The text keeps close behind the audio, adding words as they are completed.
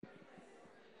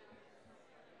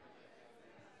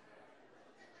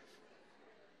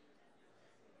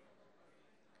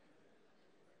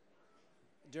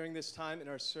During this time in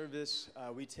our service,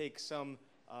 we take some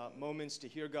moments to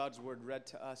hear God's word read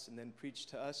to us and then preached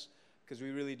to us, because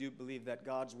we really do believe that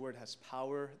God's word has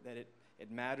power, that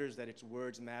it matters, that its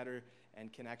words matter,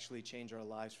 and can actually change our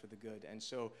lives for the good. And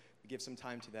so we give some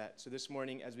time to that. So this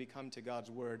morning, as we come to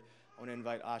God's word, I want to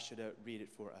invite Asha to read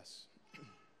it for us.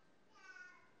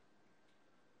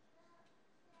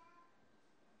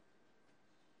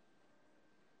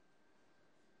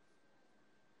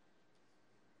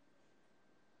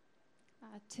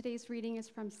 Today's reading is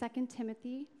from 2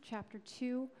 Timothy chapter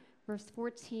 2, verse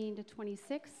 14 to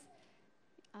 26.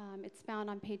 It's found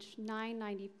on page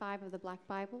 995 of the Black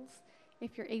Bibles.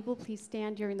 If you're able, please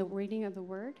stand during the reading of the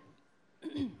word.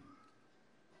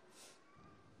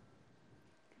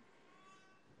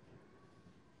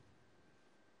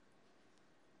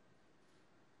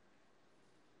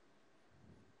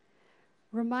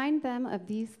 Remind them of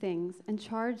these things and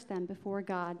charge them before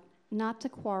God not to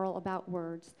quarrel about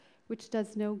words, which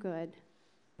does no good,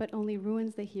 but only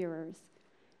ruins the hearers.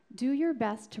 Do your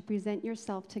best to present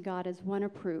yourself to God as one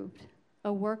approved,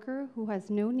 a worker who has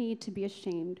no need to be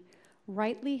ashamed,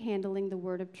 rightly handling the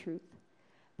word of truth.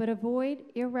 But avoid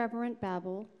irreverent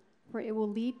babble, for it will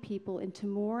lead people into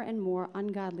more and more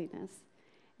ungodliness,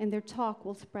 and their talk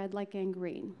will spread like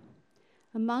gangrene.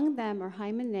 Among them are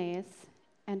Hymenaeus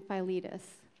and Philetus,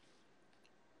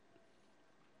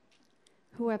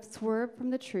 who have swerved from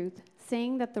the truth,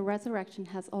 saying that the resurrection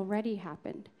has already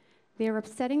happened. They are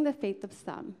upsetting the faith of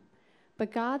some.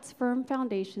 But God's firm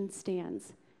foundation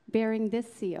stands, bearing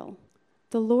this seal: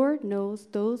 the Lord knows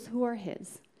those who are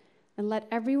his, and let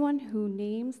everyone who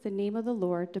names the name of the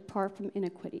Lord depart from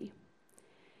iniquity.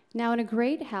 Now in a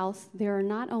great house there are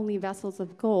not only vessels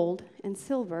of gold and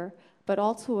silver, but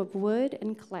also of wood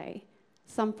and clay,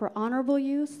 some for honorable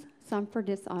use, some for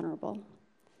dishonorable.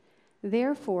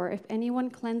 Therefore, if anyone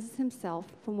cleanses himself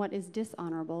from what is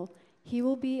dishonorable, he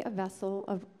will be a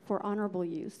vessel for honorable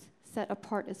use, set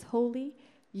apart as holy,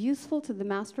 useful to the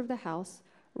master of the house,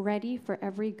 ready for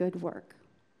every good work.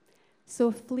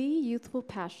 So flee youthful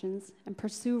passions and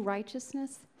pursue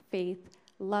righteousness, faith,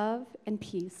 love, and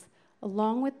peace,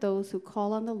 along with those who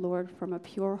call on the Lord from a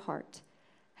pure heart.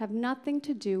 Have nothing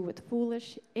to do with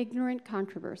foolish, ignorant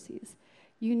controversies.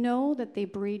 You know that they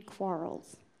breed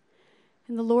quarrels.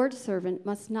 And the Lord's servant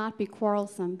must not be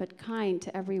quarrelsome, but kind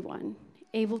to everyone,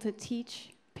 able to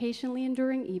teach, patiently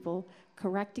enduring evil,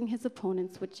 correcting his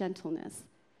opponents with gentleness.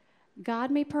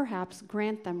 God may perhaps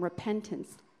grant them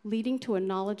repentance, leading to a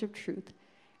knowledge of truth,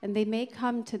 and they may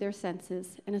come to their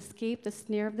senses and escape the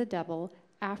snare of the devil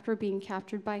after being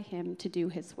captured by him to do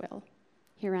his will.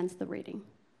 Here ends the reading.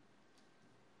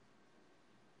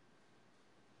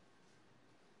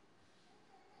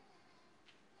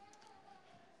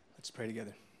 Let's pray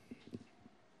together.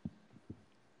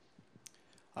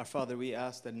 Our Father, we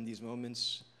ask that in these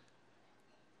moments,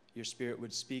 your Spirit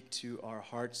would speak to our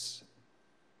hearts,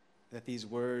 that these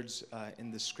words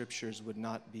in the Scriptures would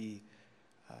not be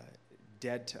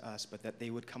dead to us, but that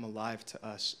they would come alive to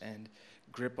us and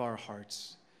grip our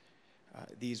hearts.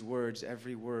 These words,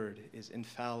 every word is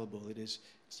infallible. It's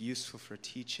useful for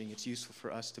teaching. It's useful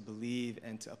for us to believe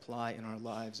and to apply in our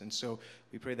lives. And so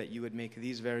we pray that you would make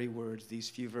these very words, these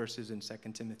few verses in 2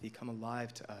 Timothy, come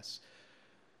alive to us.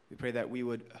 We pray that we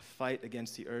would fight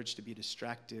against the urge to be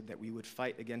distracted, that we would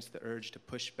fight against the urge to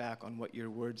push back on what your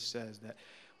word says, that,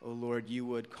 oh Lord, you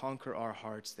would conquer our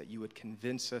hearts, that you would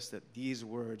convince us that these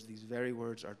words, these very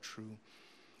words, are true,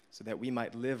 so that we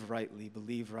might live rightly,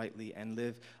 believe rightly, and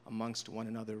live amongst one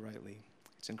another rightly.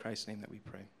 It's in Christ's name that we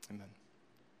pray. Amen.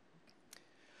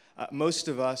 Most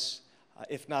of us,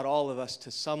 if not all of us to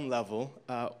some level,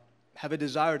 have a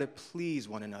desire to please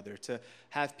one another, to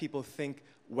have people think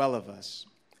well of us.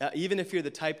 Even if you're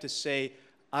the type to say,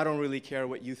 I don't really care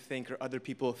what you think or other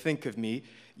people think of me,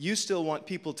 you still want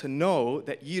people to know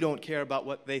that you don't care about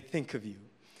what they think of you.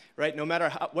 Right? No matter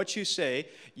what you say,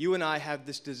 you and I have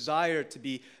this desire to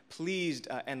be pleased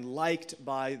and liked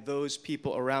by those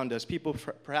people around us, people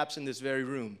perhaps in this very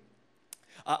room.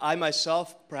 I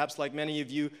myself, perhaps like many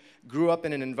of you, grew up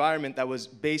in an environment that was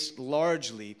based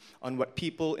largely on what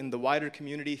people in the wider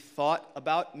community thought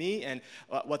about me and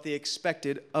what they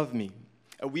expected of me.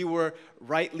 We were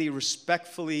rightly,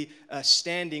 respectfully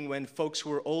standing when folks who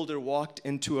were older walked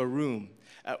into a room.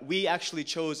 We actually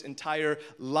chose entire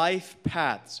life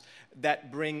paths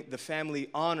that bring the family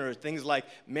honor, things like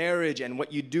marriage and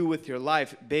what you do with your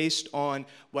life based on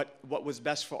what was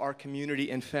best for our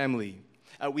community and family.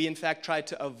 We, in fact, tried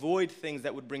to avoid things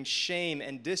that would bring shame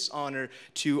and dishonor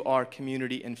to our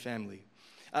community and family.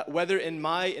 Whether in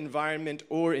my environment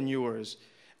or in yours,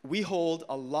 we hold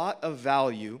a lot of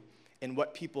value in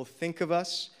what people think of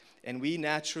us And we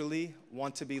naturally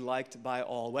want to be liked by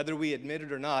all. Whether we admit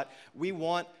it or not, we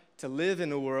want to live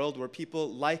in a world where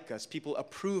people like us, people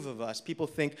approve of us, people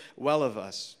think well of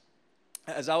us.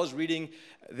 As I was reading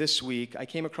this week, I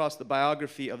came across the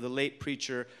biography of the late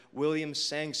preacher William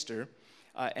Sangster,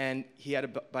 and he had a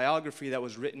biography that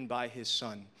was written by his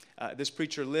son. This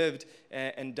preacher lived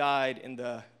and died in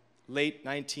the late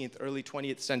 19th, early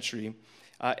 20th century.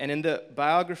 And in the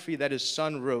biography that his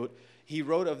son wrote, he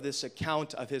wrote of this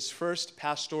account of his first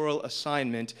pastoral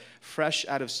assignment fresh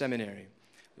out of seminary.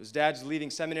 His dad's leaving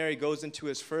seminary, goes into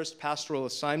his first pastoral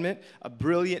assignment, a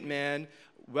brilliant man,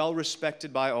 well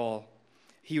respected by all.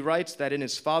 He writes that in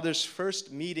his father's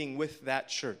first meeting with that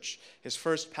church, his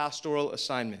first pastoral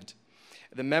assignment,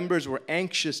 the members were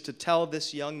anxious to tell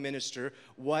this young minister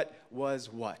what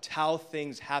was what, how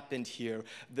things happened here,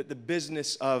 the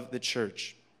business of the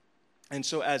church. And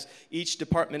so as each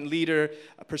department leader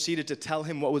proceeded to tell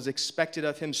him what was expected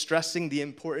of him, stressing the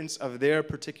importance of their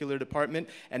particular department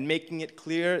and making it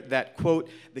clear that, quote,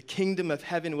 the kingdom of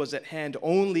heaven was at hand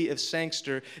only if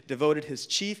Sangster devoted his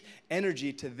chief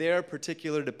energy to their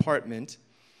particular department,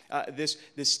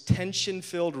 this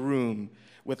tension-filled room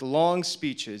with long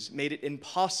speeches made it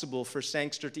impossible for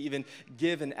Sangster to even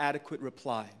give an adequate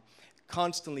reply.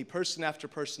 Constantly, person after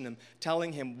person,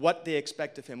 telling him what they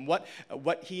expect of him,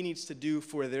 what he needs to do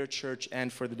for their church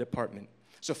and for the department.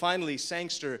 So finally,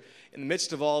 Sangster, in the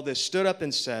midst of all this, stood up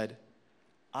and said,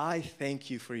 I thank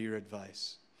you for your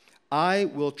advice. I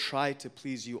will try to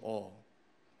please you all,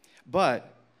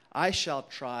 but I shall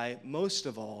try most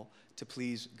of all to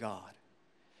please God.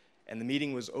 And the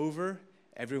meeting was over.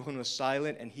 Everyone was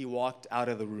silent, and he walked out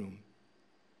of the room.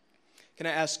 Can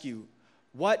I ask you,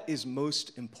 what is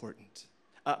most important?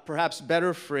 Perhaps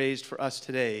better phrased for us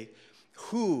today,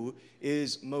 who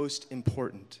is most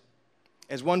important?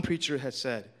 As one preacher has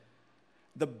said,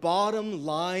 the bottom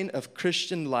line of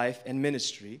Christian life and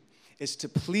ministry is to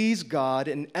please God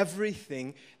in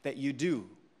everything that you do.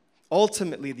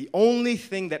 Ultimately, the only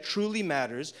thing that truly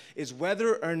matters is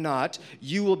whether or not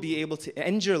you will be able to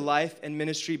end your life and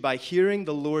ministry by hearing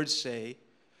the Lord say,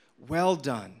 well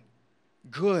done,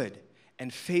 good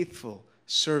and faithful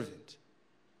servant.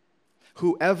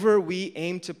 Whoever we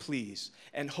aim to please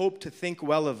and hope to think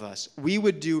well of us, we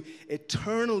would do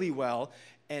eternally well.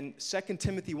 And 2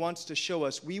 Timothy wants to show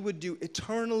us we would do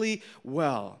eternally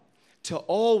well to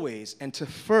always and to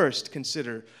first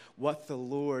consider what the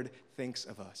Lord thinks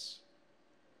of us.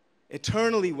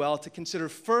 Eternally well to consider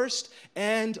first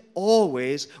and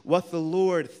always what the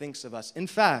Lord thinks of us. In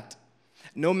fact,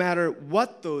 no matter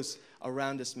what those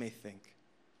around us may think,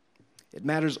 it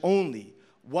matters only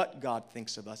what God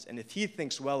thinks of us. And if he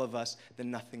thinks well of us,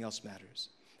 then nothing else matters.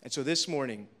 And so this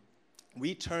morning,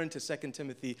 we turn to 2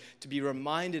 Timothy to be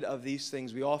reminded of these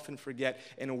things we often forget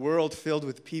in a world filled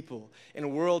with people, in a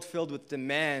world filled with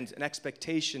demands and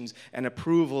expectations and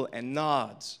approval and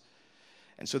nods.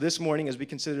 And so this morning, as we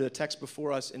consider the text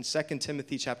before us in 2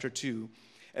 Timothy chapter 2,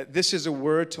 this is a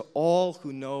word to all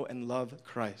who know and love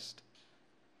Christ.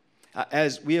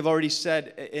 As we have already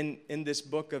said in this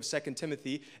book of 2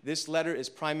 Timothy, this letter is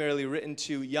primarily written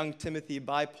to young Timothy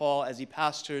by Paul as he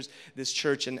pastors this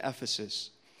church in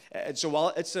Ephesus. And so while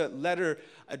it's a letter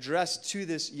addressed to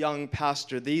this young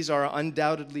pastor, these are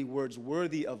undoubtedly words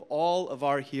worthy of all of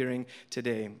our hearing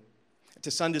today.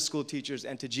 To Sunday school teachers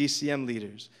and to GCM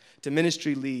leaders, to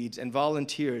ministry leads and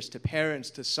volunteers, to parents,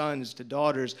 to sons, to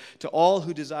daughters, to all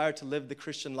who desire to live the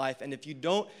Christian life. And if you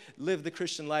don't live the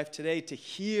Christian life today, to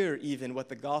hear even what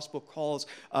the gospel calls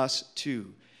us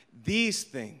to. These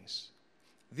things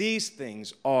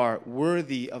are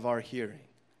worthy of our hearing.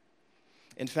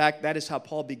 In fact, that is how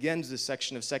Paul begins this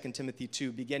section of 2 Timothy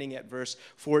 2, beginning at verse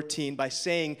 14, by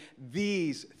saying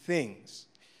these things.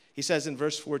 He says in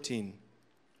verse 14,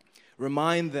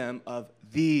 remind them of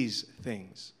these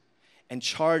things and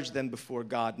charge them before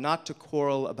God not to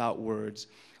quarrel about words,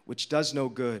 which does no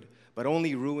good, but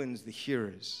only ruins the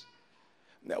hearers.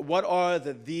 Now, what are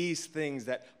these things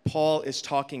that Paul is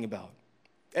talking about?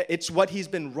 It's what he's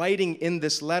been writing in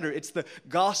this letter. It's the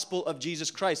gospel of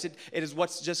Jesus Christ. It is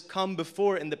what's just come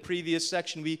before in the previous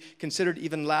section we considered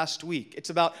even last week. It's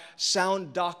about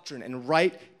sound doctrine and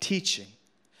right teaching.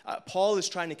 Paul is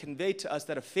trying to convey to us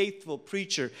that a faithful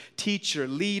preacher, teacher,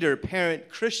 leader, parent,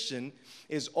 Christian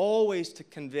is always to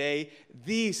convey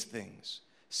these things,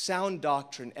 sound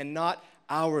doctrine, and not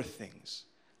our things,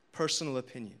 personal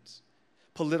opinions,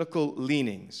 political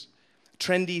leanings,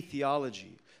 trendy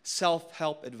theology,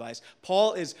 self-help advice.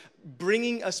 Paul is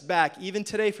bringing us back, even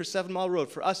today for 7 Mile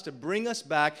Road, for us to bring us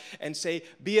back and say,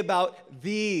 be about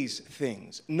these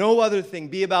things. No other thing,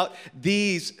 be about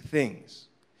these things.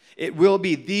 It will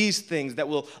be these things that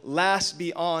will last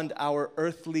beyond our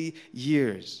earthly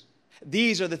years.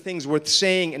 These are the things worth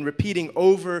saying and repeating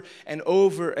over and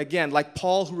over again. Like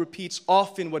Paul, who repeats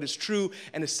often what is true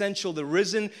and essential, the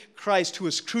risen Christ who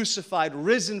is crucified,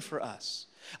 risen for us.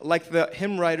 Like the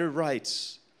hymn writer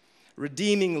writes,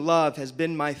 redeeming love has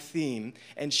been my theme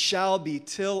and shall be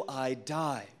till I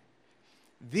die.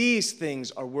 These things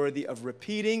are worthy of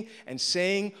repeating and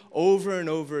saying over and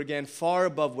over again, far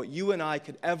above what you and I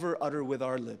could ever utter with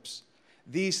our lips.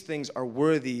 These things are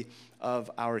worthy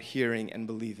of our hearing and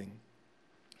believing.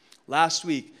 Last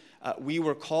week, we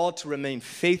were called to remain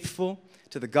faithful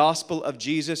to the gospel of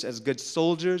Jesus as good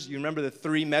soldiers. You remember the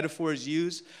three metaphors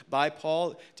used by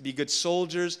Paul to be good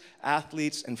soldiers,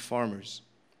 athletes, and farmers.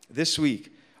 This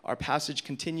week, our passage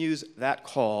continues that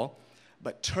call,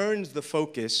 but turns the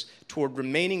focus toward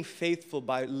remaining faithful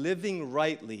by living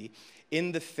rightly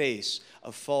in the face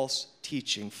of false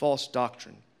teaching, false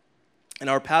doctrine. And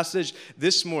our passage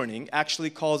this morning actually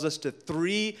calls us to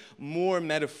three more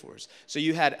metaphors. So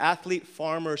you had athlete,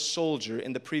 farmer, soldier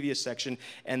in the previous section,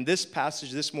 and this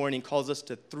passage this morning calls us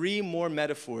to three more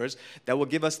metaphors that will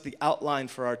give us the outline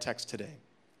for our text today.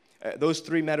 Those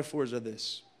three metaphors are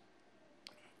this: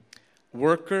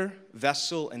 worker,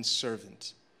 vessel, and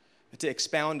servant. To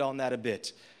expound on that a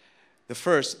bit, the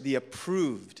first, the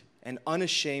approved and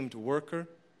unashamed worker.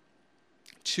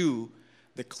 Two,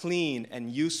 the clean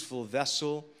and useful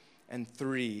vessel. And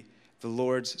three, the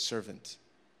Lord's servant.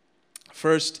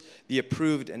 First, the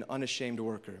approved and unashamed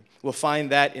worker. We'll find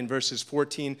that in verses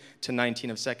 14 to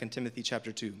 19 of 2 Timothy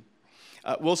chapter 2.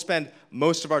 We'll spend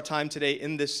most of our time today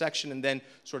in this section and then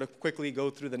sort of quickly go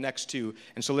through the next two.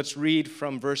 And so let's read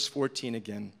from verse 14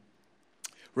 again.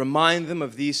 Remind them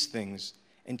of these things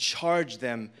and charge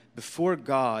them before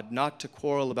God not to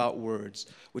quarrel about words,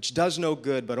 which does no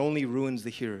good but only ruins the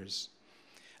hearers.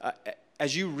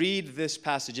 As you read this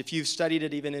passage, if you've studied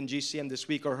it even in GCM this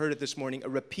week or heard it this morning, a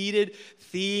repeated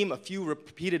theme, a few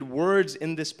repeated words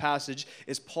in this passage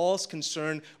is Paul's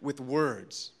concern with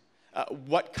words.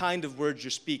 What kind of words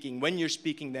you're speaking, when you're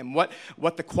speaking them, what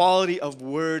the quality of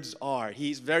words are.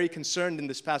 He's very concerned in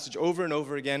this passage over and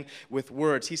over again with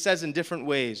words. He says in different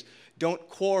ways, don't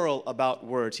quarrel about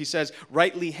words. He says,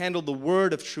 rightly handle the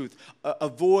word of truth.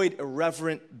 Avoid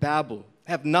irreverent babble.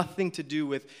 Have nothing to do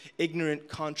with ignorant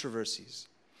controversies.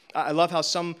 I love how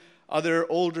some other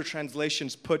older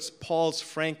translations puts Paul's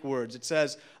frank words. It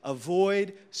says,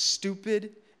 avoid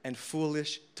stupid and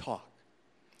foolish talk.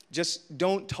 Just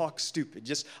don't talk stupid.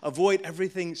 Just avoid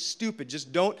everything stupid.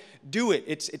 Just don't do it.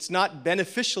 It's not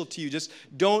beneficial to you. Just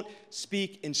don't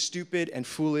speak in stupid and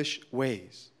foolish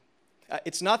ways.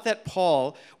 It's not that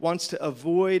Paul wants to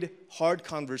avoid hard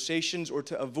conversations or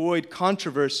to avoid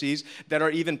controversies that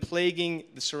are even plaguing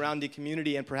the surrounding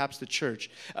community and perhaps the church.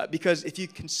 Because if you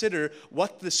consider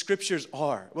what the scriptures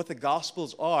are, what the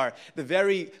gospels are, the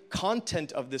very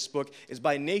content of this book is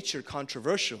by nature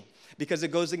controversial, because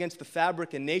it goes against the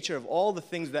fabric and nature of all the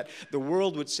things that the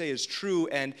world would say is true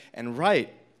and right.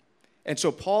 And so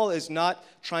Paul is not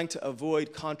trying to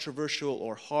avoid controversial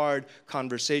or hard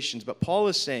conversations, but Paul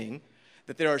is saying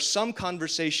that there are some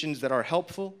conversations that are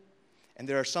helpful, and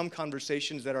there are some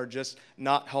conversations that are just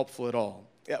not helpful at all.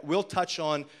 We'll touch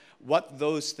on what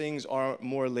those things are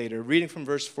more later. Reading from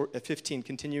verse 15,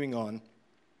 continuing on.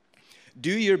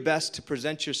 Do your best to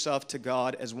present yourself to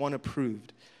God as one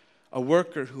approved, a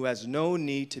worker who has no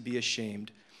need to be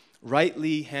ashamed,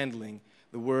 rightly handling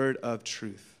the word of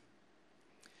truth.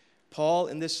 Paul,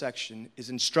 in this section, is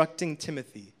instructing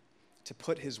Timothy to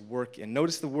put his work in.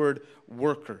 Notice the word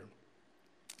worker.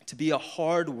 To be a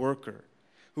hard worker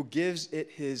who gives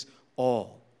it his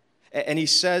all. And he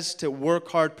says to work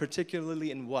hard, particularly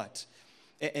in what?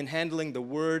 In handling the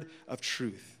word of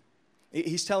truth.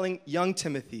 He's telling young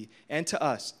Timothy and to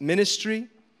us, ministry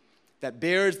that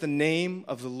bears the name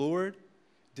of the Lord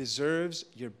deserves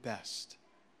your best.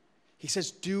 He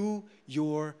says, do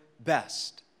your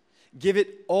best. Give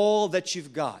it all that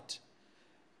you've got.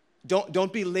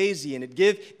 Don't be lazy in it.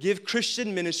 Give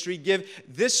Christian ministry, give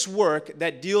this work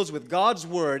that deals with God's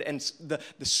word and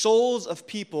the souls of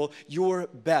people your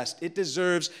best. It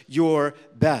deserves your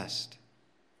best.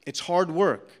 It's hard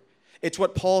work. It's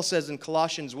what Paul says in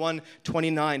Colossians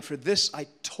 1:29, for this I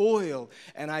toil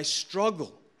and I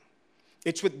struggle.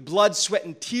 It's with blood, sweat,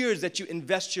 and tears that you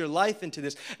invest your life into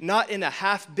this, not in a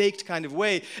half-baked kind of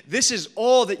way. This is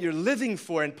all that you're living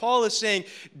for. And Paul is saying,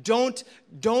 don't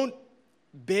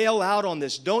bail out on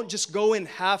this. Don't just go in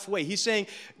halfway. He's saying,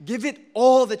 give it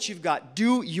all that you've got.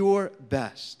 Do your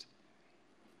best.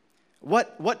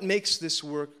 What makes this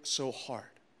work so hard?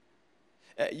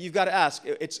 You've got to ask.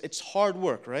 It's hard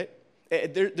work, right?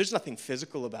 There's nothing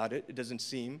physical about it, it doesn't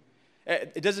seem.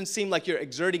 It doesn't seem like you're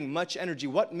exerting much energy.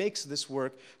 What makes this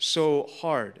work so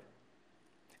hard?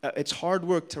 It's hard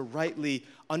work to rightly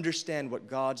understand what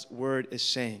God's word is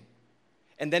saying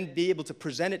and then be able to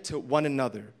present it to one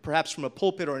another, perhaps from a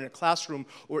pulpit or in a classroom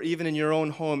or even in your own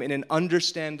home in an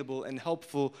understandable and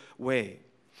helpful way.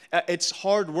 It's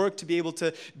hard work to be able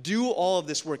to do all of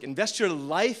this work, invest your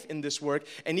life in this work,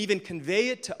 and even convey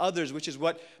it to others, which is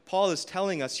what Paul is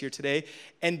telling us here today,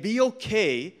 and be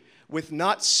okay with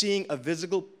not seeing a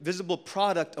visible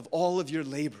product of all of your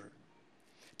labor.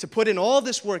 To put in all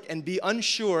this work and be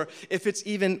unsure if it's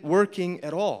even working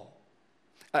at all.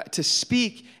 To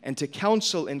speak and to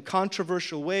counsel in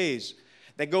controversial ways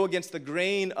that go against the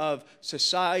grain of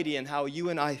society and how you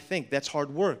and I think. That's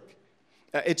hard work.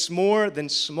 It's more than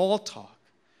small talk,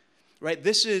 right?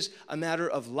 This is a matter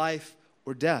of life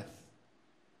or death.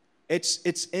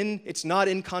 It's not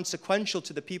inconsequential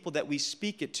to the people that we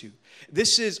speak it to.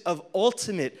 This is of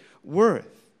ultimate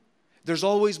worth. There's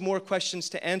always more questions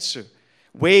to answer,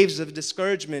 waves of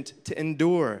discouragement to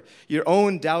endure, your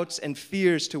own doubts and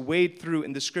fears to wade through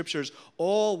in the scriptures,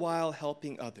 all while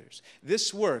helping others.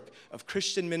 This work of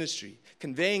Christian ministry,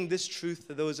 conveying this truth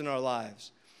to those in our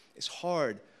lives, is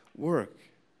hard work.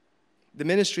 The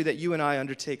ministry that you and I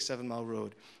undertake, 7 Mile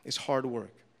Road, is hard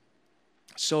work.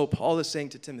 So Paul is saying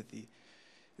to Timothy,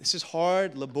 this is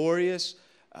hard, laborious,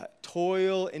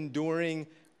 toil-enduring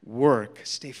work.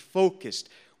 Stay focused.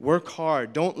 Work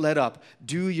hard. Don't let up.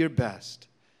 Do your best.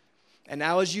 And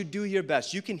now as you do your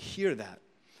best, you can hear that.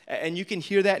 And you can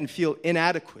hear that and feel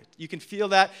inadequate. You can feel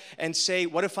that and say,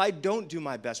 what if I don't do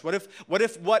my best? What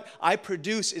if what I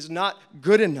produce is not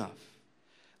good enough?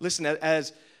 Listen,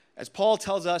 as Paul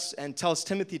tells us and tells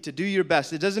Timothy to do your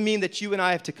best, it doesn't mean that you and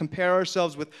I have to compare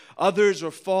ourselves with others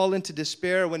or fall into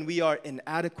despair when we are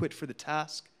inadequate for the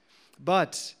task,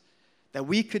 but that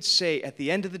we could say at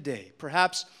the end of the day,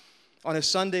 perhaps on a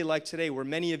Sunday like today where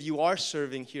many of you are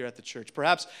serving here at the church,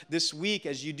 perhaps this week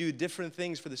as you do different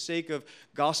things for the sake of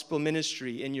gospel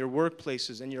ministry in your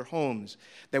workplaces and your homes,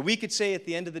 that we could say at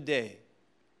the end of the day,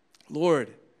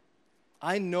 Lord,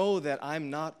 I know that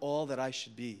I'm not all that I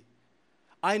should be.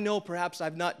 I know perhaps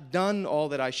I've not done all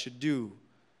that I should do.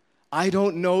 I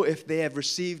don't know if they have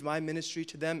received my ministry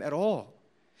to them at all.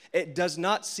 It does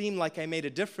not seem like I made a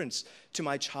difference to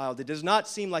my child. It does not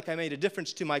seem like I made a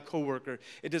difference to my coworker.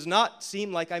 It does not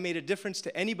seem like I made a difference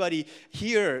to anybody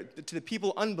here, to the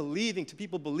people unbelieving, to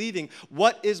people believing.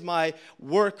 What is my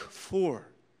work for?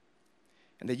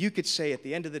 And that you could say at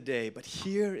the end of the day, but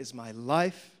here is my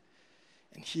life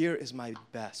and here is my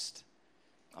best.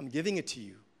 I'm giving it to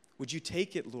you. Would you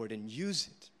take it, Lord, and use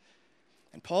it?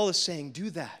 And Paul is saying,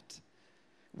 do that.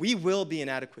 We will be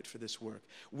inadequate for this work.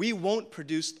 We won't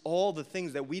produce all the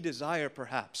things that we desire,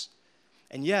 perhaps.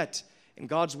 And yet, in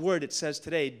God's word, it says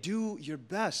today, do your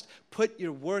best. Put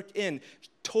your work in.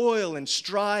 Toil and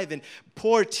strive and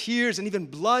pour tears and even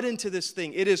blood into this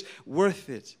thing. It is worth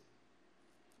it.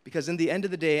 Because in the end of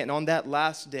the day and on that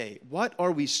last day, what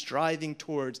are we striving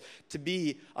towards? To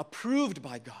be approved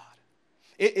by God.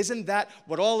 Isn't that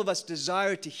what all of us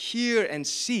desire to hear and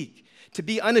seek? To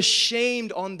be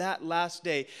unashamed on that last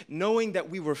day, knowing that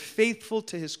we were faithful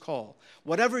to his call.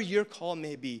 Whatever your call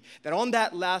may be, that on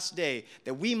that last day,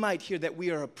 that we might hear that we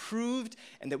are approved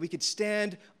and that we could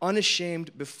stand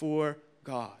unashamed before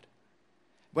God.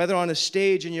 Whether on a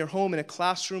stage, in your home, in a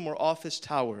classroom, or office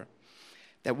tower,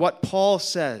 that what Paul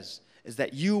says is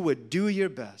that you would do your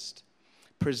best.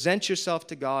 Present yourself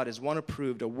to God as one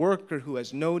approved, a worker who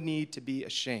has no need to be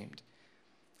ashamed.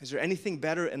 Is there anything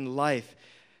better in life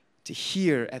to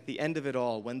hear at the end of it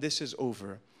all, when this is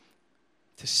over,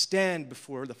 to stand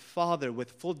before the Father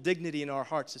with full dignity in our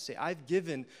hearts to say, I've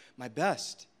given my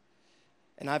best,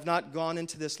 and I've not gone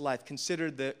into this life,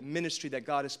 considered the ministry that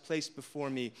God has placed before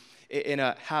me in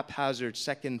a haphazard,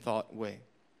 second thought way.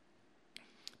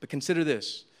 But consider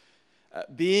this,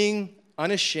 being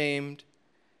unashamed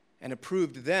and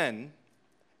approved then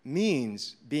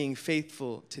means being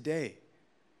faithful today.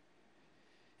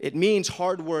 It means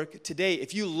hard work today.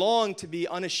 If you long to be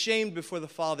unashamed before the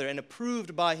Father and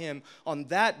approved by him on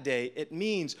that day, it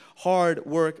means hard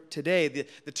work today.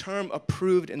 The term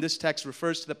approved in this text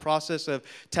refers to the process of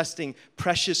testing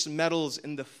precious metals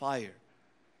in the fire.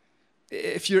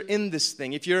 If you're in this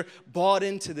thing, if you're bought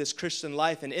into this Christian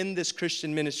life and in this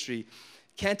Christian ministry,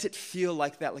 can't it feel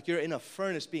like that, like you're in a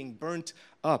furnace being burnt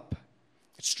up?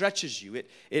 It stretches you.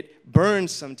 It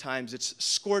burns sometimes. It's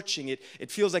scorching.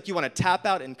 It feels like you want to tap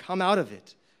out and come out of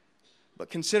it. But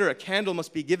consider, a candle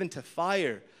must be given to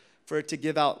fire for it to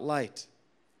give out light.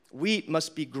 Wheat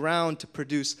must be ground to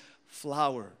produce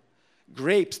flour.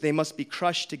 grapes, they must be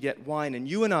crushed to get wine, and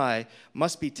you and I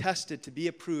must be tested to be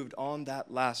approved on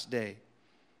that last day.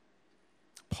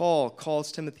 Paul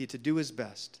calls Timothy to do his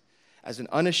best as an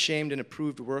unashamed and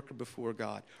approved worker before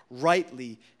God,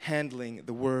 rightly handling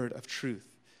the word of truth.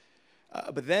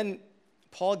 But then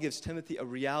Paul gives Timothy a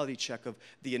reality check of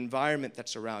the environment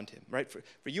that's around him, right? For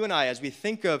you and I, as we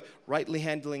think of rightly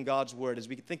handling God's word, as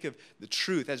we think of the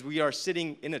truth, as we are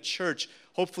sitting in a church,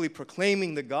 hopefully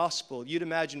proclaiming the gospel, you'd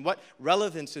imagine, what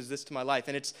relevance is this to my life?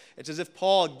 And it's as if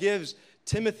Paul gives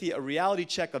Timothy a reality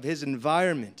check of his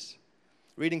environment.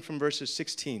 Reading from verses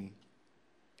 16.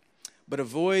 But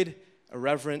avoid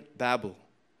irreverent babble,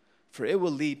 for it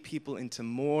will lead people into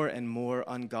more and more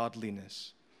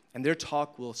ungodliness, and their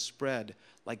talk will spread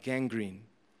like gangrene.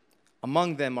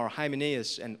 Among them are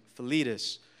Hymenaeus and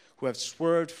Philetus, who have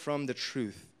swerved from the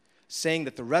truth, saying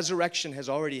that the resurrection has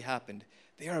already happened.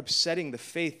 They are upsetting the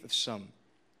faith of some.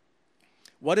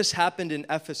 What has happened in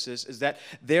Ephesus is that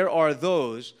there are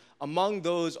those, among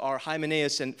those are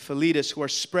Hymenaeus and Philetus, who are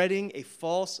spreading a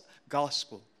false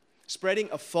gospel, spreading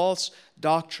a false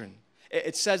doctrine.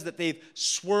 It says that they've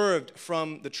swerved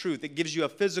from the truth. It gives you a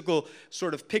physical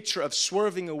sort of picture of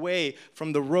swerving away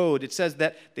from the road. It says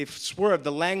that they've swerved.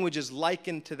 The language is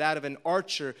likened to that of an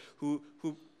archer who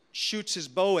shoots his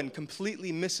bow and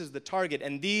completely misses the target.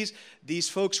 And these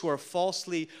folks who are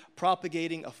falsely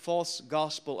propagating a false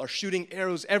gospel are shooting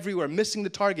arrows everywhere, missing the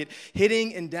target,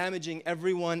 hitting and damaging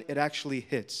everyone it actually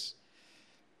hits.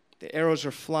 The arrows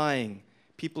are flying.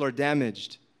 People are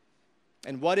damaged.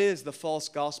 And what is the false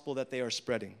gospel that they are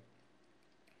spreading?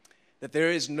 That there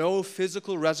is no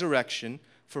physical resurrection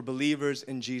for believers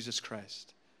in Jesus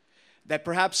Christ. That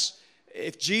perhaps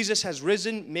if Jesus has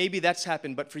risen, maybe that's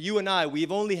happened. But for you and I,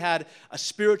 we've only had a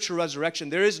spiritual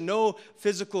resurrection. There is no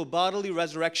physical bodily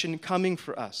resurrection coming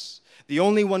for us. The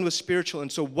only one was spiritual.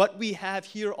 And so what we have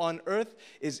here on earth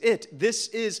is it. This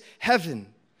is heaven.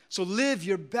 So live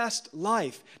your best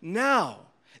life now.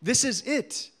 This is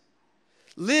it.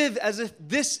 Live as if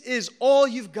this is all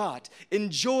you've got.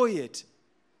 Enjoy it.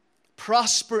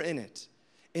 Prosper in it.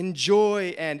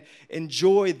 Enjoy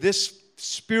this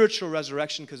spiritual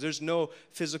resurrection, because there's no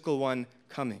physical one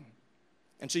coming.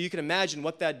 And so you can imagine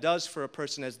what that does for a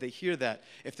person as they hear that.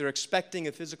 If they're expecting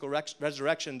a physical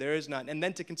resurrection, there is none. And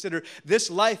then to consider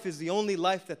this life is the only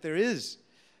life that there is.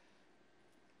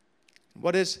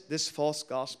 What is this false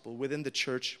gospel within the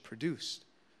church produced?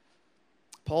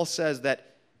 Paul says that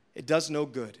it does no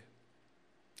good.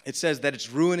 It says that it's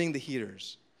ruining the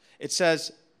hearers.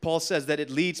 Paul says that it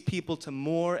leads people to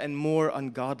more and more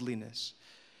ungodliness,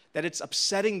 that it's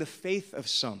upsetting the faith of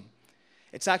some.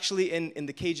 It's actually in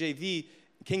the KJV,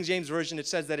 King James Version, it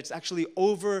says that it's actually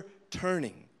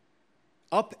overturning,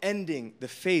 upending the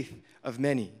faith of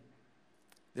many,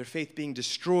 their faith being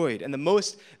destroyed. And the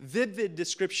most vivid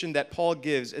description that Paul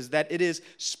gives is that it is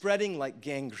spreading like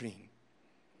gangrene.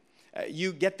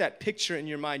 You get that picture in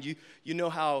your mind. You know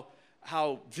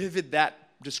how vivid that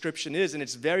description is, and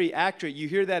it's very accurate. You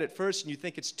hear that at first, and you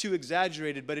think it's too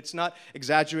exaggerated, but it's not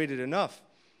exaggerated enough.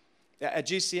 At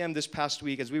GCM this past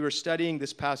week, as we were studying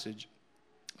this passage,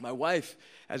 my wife,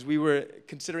 as we were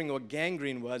considering what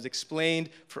gangrene was, explained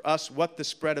for us what the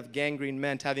spread of gangrene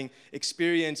meant, having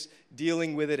experience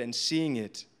dealing with it and seeing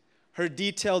it. Her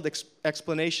detailed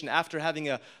explanation after having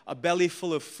a belly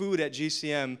full of food at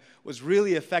GCM was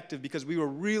really effective, because we were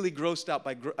really grossed out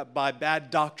by bad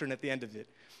doctrine at the end of it.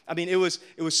 I mean, it was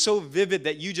so vivid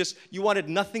that you wanted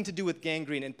nothing to do with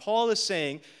gangrene. And Paul is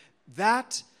saying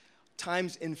that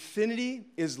times infinity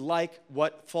is like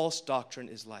what false doctrine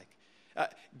is like.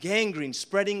 Gangrene,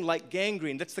 spreading like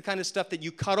gangrene. That's the kind of stuff that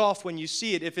you cut off when you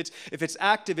see it. If it's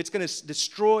active, it's going to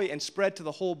destroy and spread to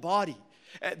the whole body.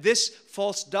 This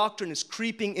false doctrine is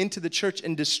creeping into the church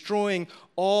and destroying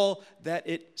all that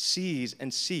it sees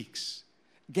and seeks.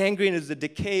 Gangrene is the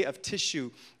decay of tissue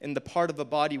in the part of the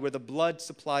body where the blood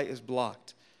supply is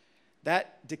blocked.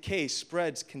 That decay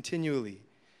spreads continually.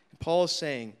 And Paul is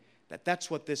saying that that's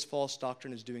what this false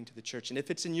doctrine is doing to the church. And if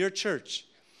it's in your church,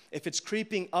 if it's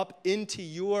creeping up into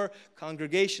your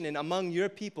congregation and among your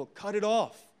people, cut it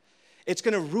off. It's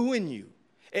going to ruin you.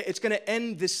 It's going to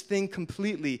end this thing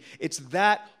completely. It's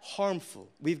that harmful.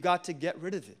 We've got to get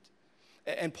rid of it.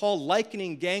 And Paul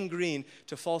likening gangrene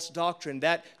to false doctrine,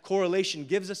 that correlation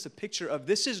gives us a picture of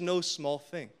this is no small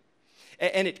thing.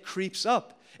 And it creeps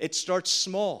up. It starts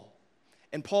small.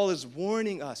 And Paul is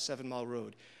warning us, 7 Mile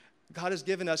Road. God has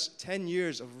given us 10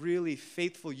 years of really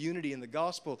faithful unity in the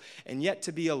gospel, and yet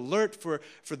to be alert for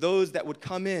those that would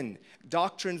come in,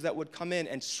 doctrines that would come in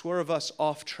and swerve us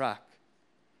off track.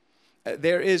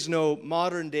 There is no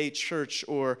modern-day church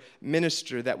or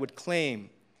minister that would claim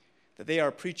that they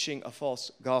are preaching a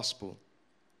false gospel.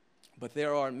 But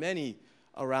there are many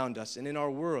around us and in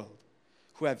our world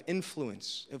who have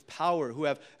influence, who have power, who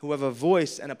have a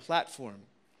voice and a platform.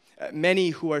 Many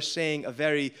who are saying a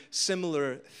very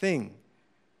similar thing.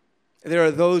 There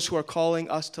are those who are calling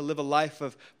us to live a life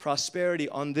of prosperity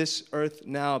on this earth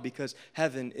now because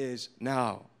heaven is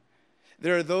now.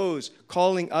 There are those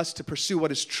calling us to pursue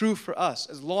what is true for us,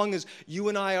 as long as you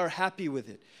and I are happy with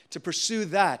it, to pursue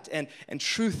that, and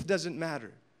truth doesn't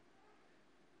matter.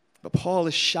 But Paul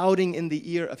is shouting in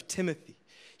the ear of Timothy.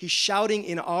 He's shouting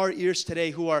in our ears today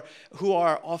who are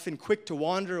often quick to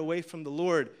wander away from the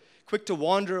Lord, quick to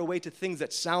wander away to things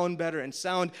that sound better and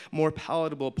sound more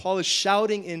palatable. Paul is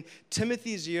shouting in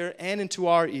Timothy's ear and into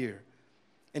our ear,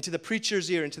 into the preacher's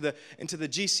ear, into the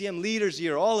GCM leader's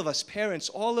ear, all of us, parents,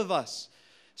 all of us,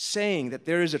 saying that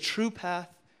there is a true path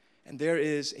and there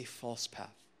is a false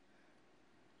path.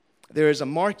 There is a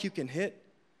mark you can hit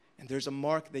and there's a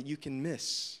mark that you can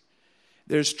miss.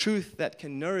 There's truth that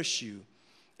can nourish you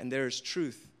and there's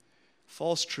truth,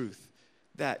 false truth,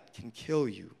 that can kill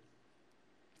you.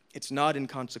 It's not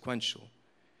inconsequential.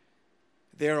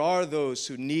 There are those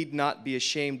who need not be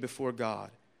ashamed before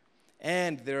God,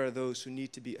 and there are those who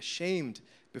need to be ashamed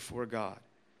before God.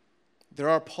 There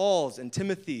are Pauls and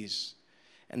Timothys,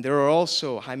 and there are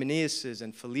also Hymenaeuses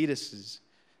and Philetuses.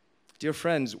 Dear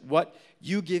friends, what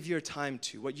you give your time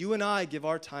to, what you and I give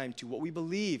our time to, what we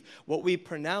believe, what we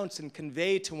pronounce and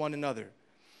convey to one another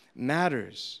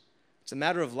matters. It's a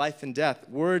matter of life and death.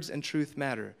 Words and truth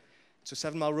matter. So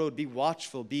 7 Mile Road, be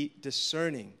watchful, be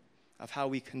discerning of how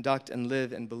we conduct and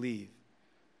live and believe.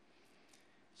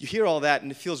 You hear all that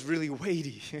and it feels really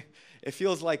weighty. It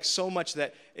feels like so much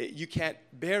that you can't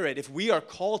bear it. If we are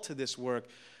called to this work,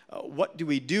 what do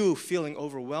we do feeling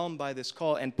overwhelmed by this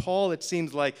call? And Paul, it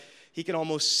seems like he can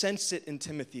almost sense it in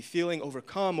Timothy, feeling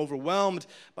overcome, overwhelmed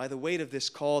by the weight of this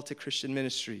call to Christian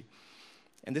ministry.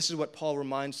 And this is what Paul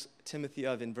reminds Timothy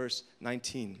of in verse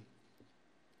 19.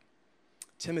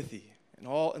 Timothy,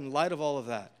 in light of all of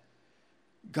that,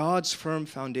 God's firm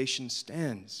foundation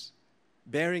stands,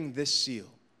 bearing this seal.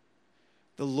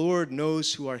 The Lord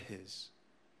knows who are his.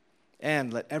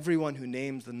 And let everyone who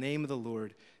names the name of the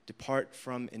Lord depart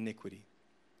from iniquity.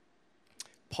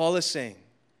 Paul is saying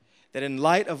that in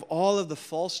light of all of the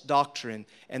false doctrine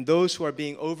and those who are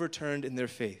being overturned in their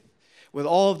faith, with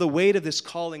all of the weight of this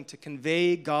calling to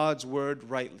convey God's word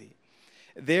rightly,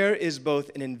 there is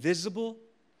both an invisible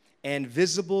and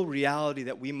visible reality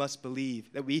that we must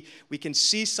believe, that we can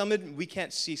see some of it, we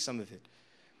can't see some of it.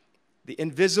 The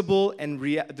invisible and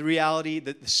the reality,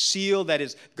 the seal that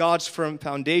is God's firm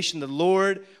foundation, the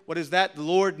Lord, what is that? The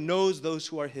Lord knows those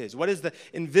who are his. What is the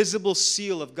invisible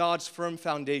seal of God's firm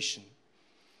foundation?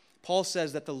 Paul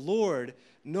says that the Lord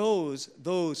knows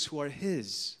those who are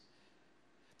his.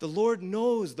 The Lord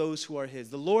knows those who are his.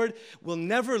 The Lord will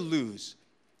never lose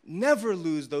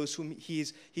those whom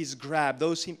he's grabbed,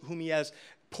 those whom he has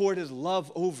poured his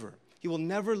love over. He will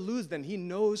never lose them. He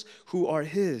knows who are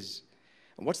his.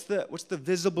 And what's the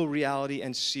visible reality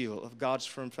and seal of God's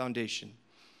firm foundation?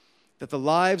 That the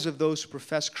lives of those who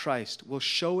profess Christ will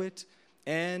show it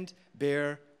and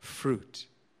bear fruit.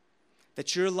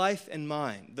 That your life and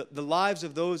mine, the lives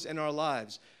of those in our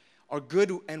lives, are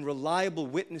good and reliable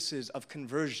witnesses of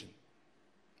conversion.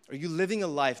 Are you living a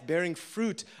life bearing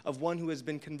fruit of one who has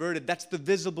been converted? That's the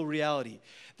visible reality.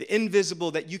 The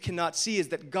invisible that you cannot see is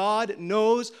that God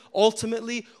knows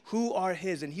ultimately who are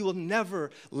his, and he will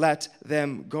never let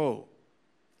them go.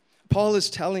 Paul is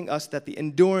telling us that the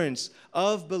endurance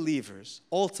of believers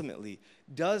ultimately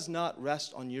does not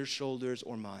rest on your shoulders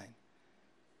or mine.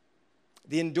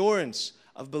 The endurance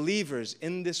of believers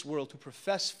in this world who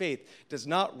profess faith does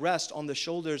not rest on the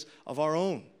shoulders of our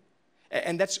own.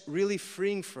 And that's really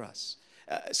freeing for us.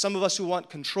 Some of us who want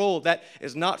control, that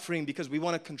is not freeing because we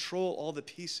want to control all the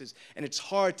pieces. And it's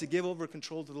hard to give over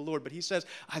control to the Lord. But he says,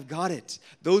 I've got it.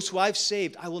 Those who I've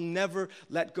saved, I will never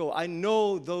let go. I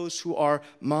know those who are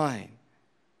mine.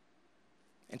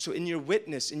 And so in your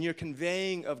witness, in your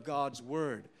conveying of God's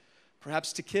word,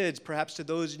 perhaps to kids, perhaps to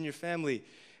those in your family,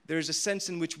 there's a sense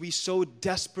in which we so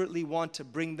desperately want to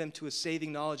bring them to a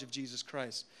saving knowledge of Jesus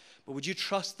Christ. But would you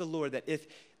trust the Lord that if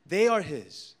they are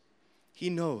his, he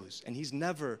knows, and he's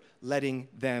never letting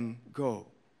them go.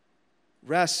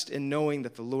 Rest in knowing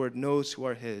that the Lord knows who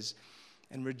are his,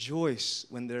 and rejoice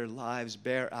when their lives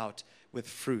bear out with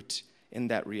fruit in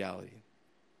that reality.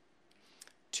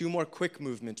 2 more quick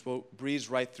movements. We'll breeze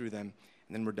right through them,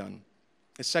 and then we're done.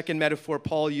 The second metaphor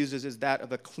Paul uses is that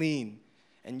of a clean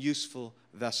and useful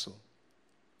vessel.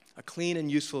 A clean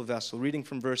and useful vessel. Reading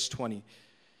from verse 20.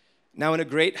 Now in a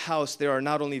great house there are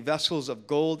not only vessels of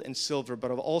gold and silver,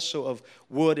 but also of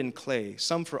wood and clay,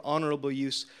 some for honorable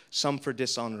use, some for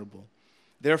dishonorable.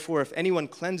 Therefore, if anyone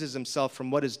cleanses himself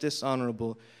from what is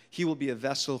dishonorable, he will be a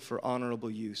vessel for honorable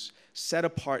use, set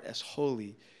apart as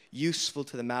holy, useful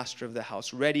to the master of the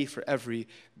house, ready for every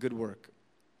good work.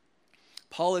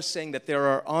 Paul is saying that there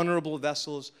are honorable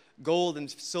vessels, gold and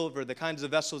silver, the kinds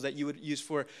of vessels that you would use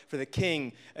for the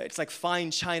king. It's like fine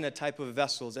china type of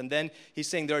vessels. And then he's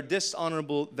saying there are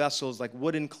dishonorable vessels like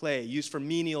wood and clay, used for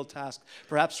menial tasks,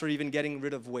 perhaps for even getting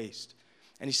rid of waste.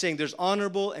 And he's saying there's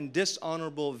honorable and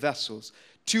dishonorable vessels,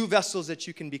 two vessels that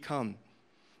you can become.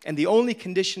 And the only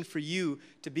condition for you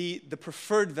to be the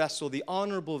preferred vessel, the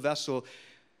honorable vessel,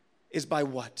 is by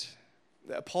what?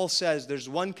 Paul says there's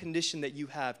one condition that you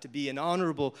have to be an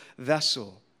honorable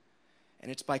vessel,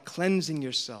 and it's by cleansing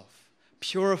yourself,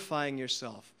 purifying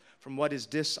yourself from what is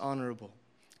dishonorable,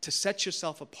 to set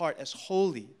yourself apart as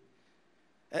holy,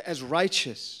 as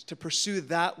righteous, to pursue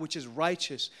that which is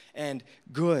righteous and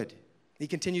good. He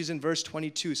continues in verse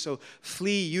 22, so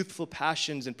flee youthful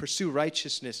passions and pursue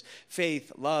righteousness,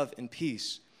 faith, love, and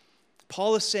peace.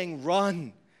 Paul is saying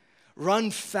run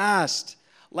fast,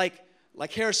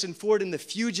 like Harrison Ford in The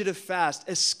Fugitive Fast.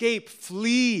 Escape,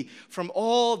 flee from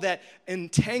all that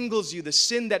entangles you, the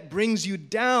sin that brings you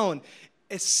down.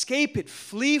 Escape it,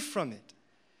 flee from it.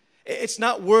 It's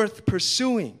not worth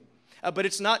pursuing. But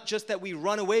it's not just that we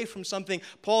run away from something.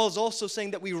 Paul is also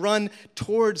saying that we run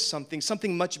towards something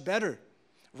much better.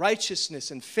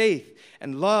 Righteousness and faith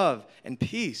and love and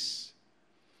peace.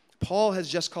 Paul has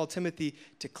just called Timothy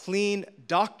to clean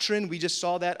doctrine. We just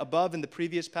saw that above in the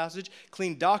previous passage.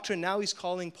 Clean doctrine. Now he's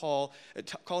calling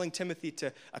Timothy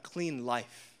to a clean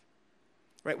life.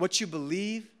 Right? What you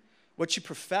believe, what you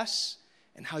profess,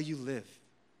 and how you live.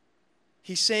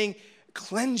 He's saying,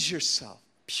 cleanse yourself,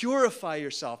 purify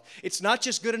yourself. It's not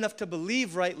just good enough to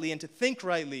believe rightly and to think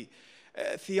rightly.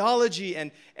 Theology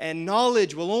and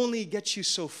knowledge will only get you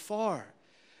so far.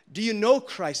 Do you know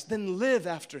Christ? Then live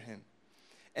after him.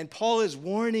 And Paul is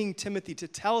warning Timothy to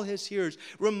tell his hearers,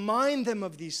 remind them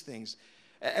of these things.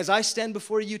 As I stand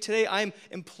before you today, I'm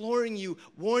imploring you,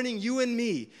 warning you and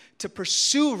me to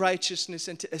pursue righteousness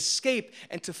and to escape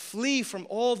and to flee from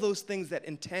all those things that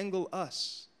entangle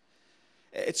us.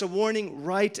 It's a warning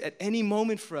right at any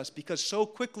moment for us, because so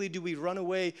quickly do we run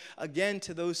away again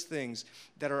to those things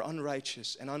that are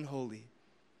unrighteous and unholy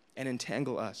and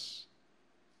entangle us.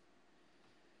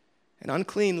 An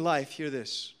unclean life, hear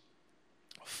this,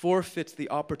 forfeits the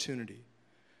opportunity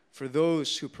for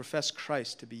those who profess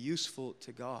Christ to be useful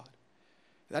to God.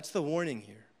 That's the warning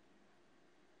here.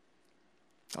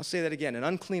 I'll say that again. An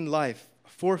unclean life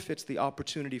forfeits the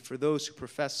opportunity for those who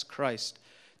profess Christ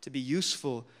to be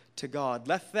useful to God.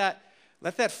 Let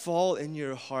that fall in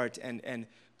your heart and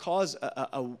cause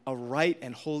a right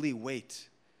and holy weight.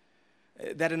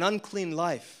 That an unclean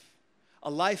life, a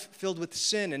life filled with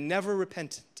sin and never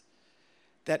repentant,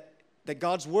 that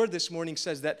God's word this morning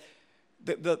says that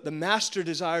the master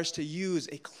desires to use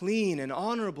a clean and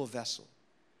honorable vessel.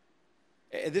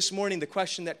 This morning, the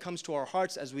question that comes to our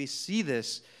hearts as we see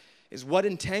this is, what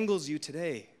entangles you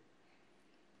today?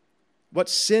 What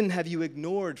sin have you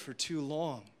ignored for too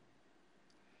long?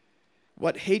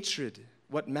 What hatred,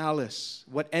 what malice,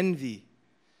 what envy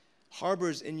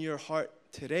harbors in your heart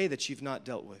today that you've not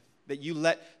dealt with, that you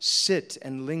let sit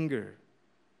and linger?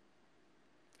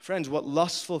 Friends, what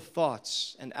lustful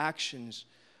thoughts and actions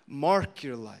mark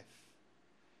your life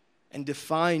and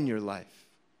define your life?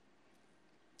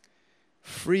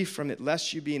 Free from it,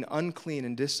 lest you be an unclean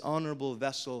and dishonorable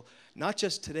vessel, not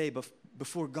just today, but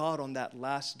before God on that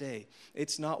last day.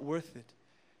 It's not worth it.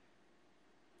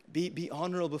 Be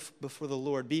honorable before the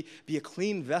Lord. Be a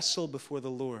clean vessel before the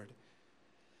Lord.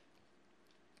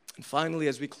 And finally,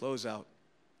 as we close out,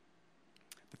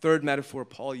 the third metaphor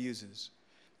Paul uses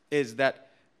is that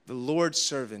the Lord's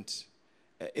servant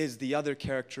is the other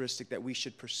characteristic that we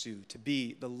should pursue, to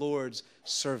be the Lord's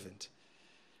servant.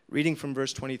 Reading from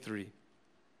verse 23.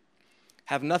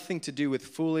 Have nothing to do with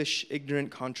foolish,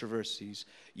 ignorant controversies.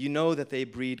 You know that they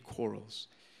breed quarrels.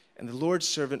 And the Lord's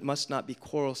servant must not be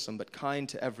quarrelsome, but kind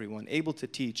to everyone, able to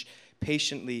teach,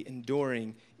 patiently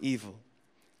enduring evil,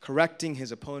 correcting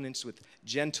his opponents with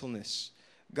gentleness.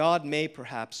 God may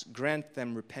perhaps grant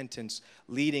them repentance,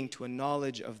 leading to a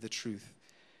knowledge of the truth,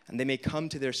 and they may come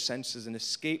to their senses and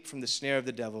escape from the snare of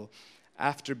the devil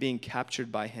after being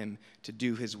captured by him to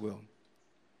do his will.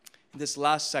 In this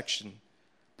last section,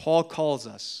 Paul calls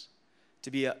us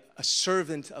to be a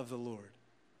servant of the Lord.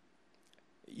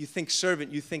 You think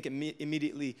servant, you think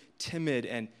immediately timid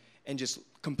and just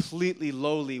completely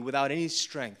lowly without any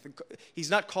strength. He's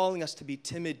not calling us to be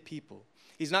timid people.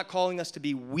 He's not calling us to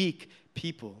be weak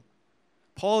people.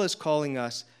 Paul is calling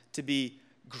us to be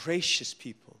gracious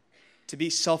people, to be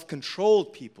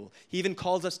self-controlled people. He even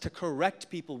calls us to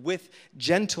correct people with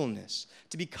gentleness,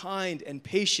 to be kind and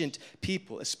patient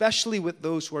people, especially with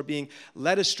those who are being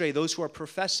led astray, those who are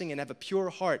professing and have a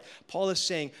pure heart. Paul is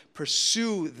saying,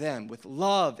 pursue them with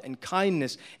love and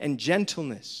kindness and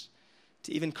gentleness,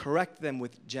 to even correct them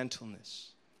with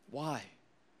gentleness. Why?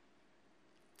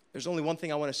 There's only one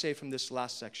thing I want to say from this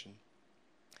last section.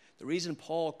 The reason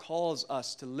Paul calls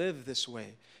us to live this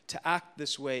way, to act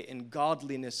this way in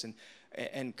godliness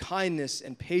and kindness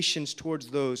and patience towards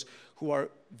those who are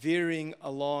veering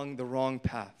along the wrong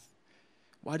path.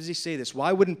 Why does he say this?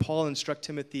 Why wouldn't Paul instruct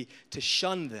Timothy to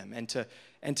shun them and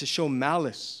to show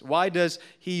malice? Why does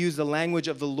he use the language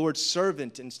of the Lord's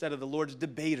servant instead of the Lord's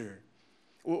debater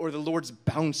or the Lord's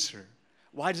bouncer?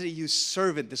 Why does he use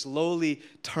servant, this lowly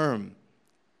term?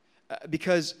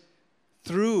 Because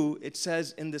it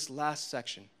says in this last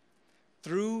section,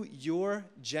 through your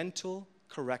gentle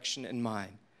correction and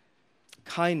mine,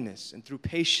 kindness and through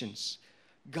patience,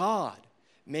 God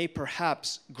may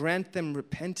perhaps grant them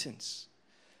repentance,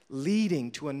 leading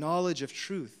to a knowledge of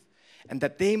truth, and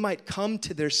that they might come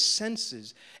to their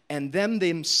senses and them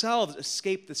themselves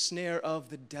escape the snare of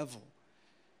the devil.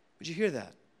 Would you hear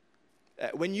that?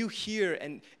 When you hear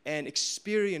and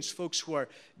experience folks who are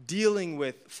dealing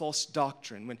with false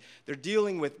doctrine, when they're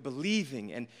dealing with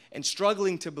believing and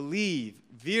struggling to believe,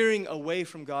 veering away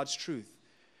from God's truth,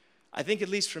 I think, at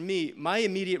least for me, my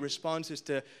immediate response is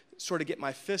to sort of get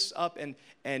my fists up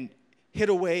and hit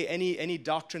away any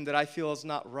doctrine that I feel is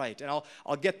not right. And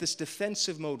I'll get this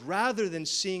defensive mode rather than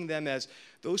seeing them as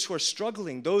those who are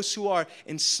struggling, those who are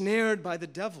ensnared by the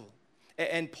devil.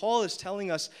 And Paul is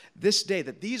telling us this day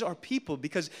that these are people,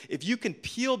 because if you can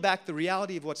peel back the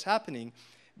reality of what's happening,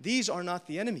 these are not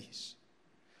the enemies.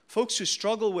 Folks who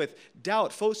struggle with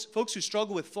doubt, folks who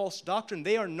struggle with false doctrine,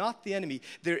 they are not the enemy.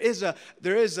 There is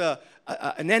an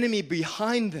enemy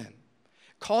behind them,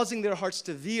 causing their hearts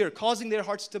to veer, causing their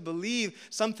hearts to believe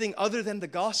something other than the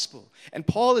gospel. And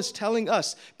Paul is telling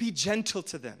us, be gentle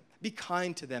to them, be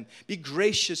kind to them, be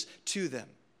gracious to them.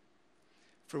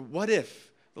 For what if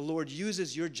the Lord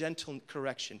uses your gentle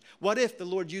correction? What if the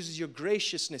Lord uses your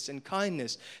graciousness and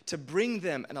kindness to bring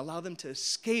them and allow them to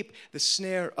escape the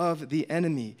snare of the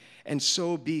enemy and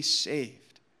so be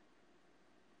saved?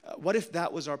 What if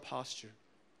that was our posture?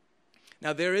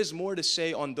 Now, there is more to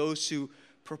say on those who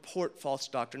purport false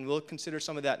doctrine. We'll consider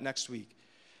some of that next week.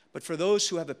 But for those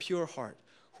who have a pure heart,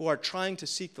 who are trying to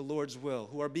seek the Lord's will,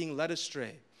 who are being led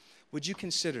astray, would you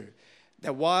consider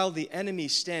that while the enemy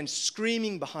stands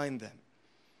screaming behind them,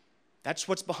 that's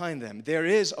what's behind them, there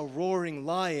is a roaring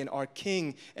lion, our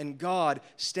King and God,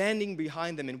 standing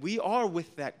behind them. And we are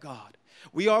with that God.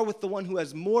 We are with the one who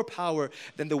has more power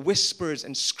than the whispers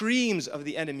and screams of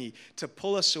the enemy to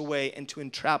pull us away and to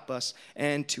entrap us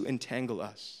and to entangle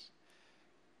us.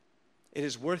 It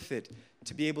is worth it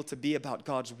to be able to be about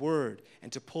God's word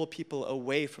and to pull people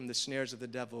away from the snares of the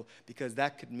devil, because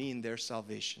that could mean their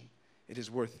salvation. It is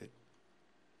worth it.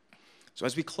 So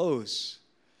as we close,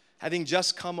 having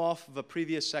just come off of a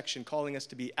previous section calling us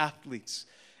to be athletes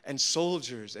and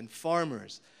soldiers and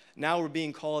farmers, now we're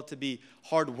being called to be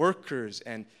hard workers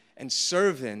and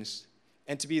servants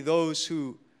and to be those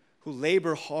who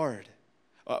labor hard.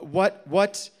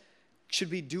 What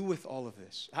should we do with all of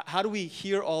this? How do we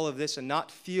hear all of this and not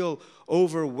feel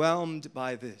overwhelmed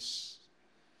by this?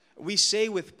 We say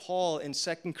with Paul in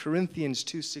 2 Corinthians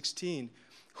 2:16,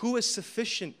 who is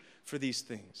sufficient for these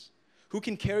things? Who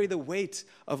can carry the weight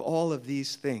of all of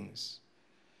these things?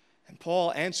 And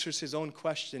Paul answers his own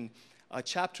question a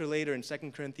chapter later in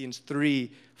 2 Corinthians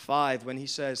 3:5 when he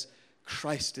says,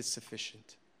 Christ is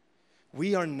sufficient.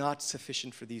 We are not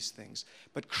sufficient for these things,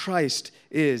 but Christ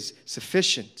is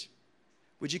sufficient.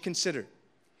 Would you consider,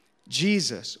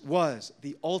 Jesus was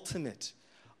the ultimate,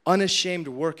 unashamed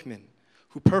workman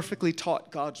who perfectly taught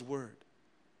God's word.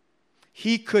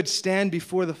 He could stand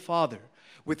before the Father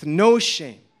with no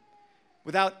shame,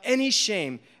 without any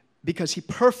shame, because he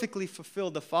perfectly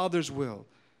fulfilled the Father's will.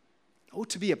 Oh,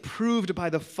 to be approved by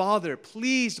the Father,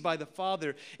 pleased by the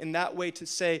Father in that way, to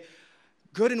say,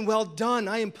 good and well done,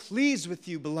 I am pleased with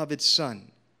you, beloved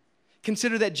Son.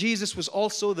 Consider that Jesus was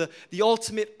also the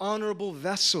ultimate honorable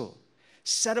vessel,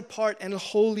 set apart and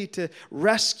holy to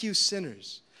rescue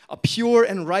sinners, a pure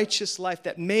and righteous life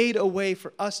that made a way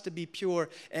for us to be pure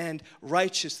and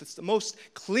righteous. That's the most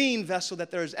clean vessel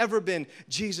that there has ever been,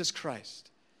 Jesus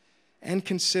Christ. And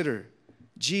consider,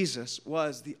 Jesus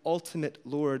was the ultimate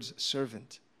Lord's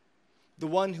servant, the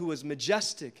one who was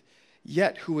majestic,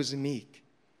 yet who was meek,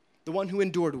 the one who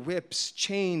endured whips,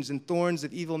 chains, and thorns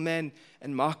of evil men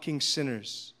and mocking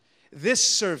sinners. This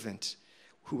servant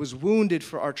who was wounded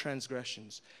for our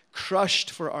transgressions,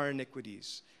 crushed for our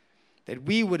iniquities, that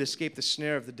we would escape the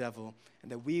snare of the devil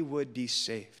and that we would be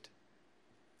saved.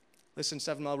 Listen,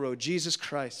 7 Mile Road, Jesus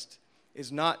Christ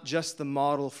is not just the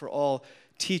model for all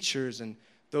teachers and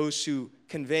those who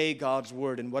convey God's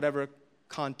word in whatever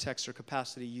context or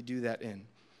capacity you do that in.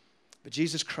 But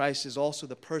Jesus Christ is also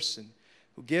the person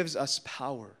who gives us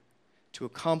power to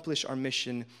accomplish our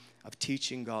mission of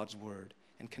teaching God's word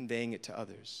and conveying it to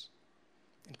others.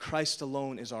 In Christ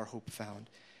alone is our hope found.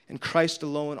 In Christ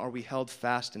alone are we held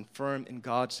fast and firm in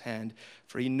God's hand,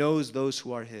 for he knows those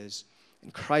who are his.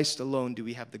 In Christ alone do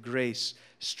we have the grace,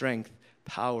 strength,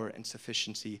 power, and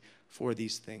sufficiency for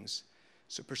these things.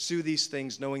 So pursue these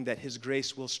things, knowing that his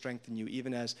grace will strengthen you,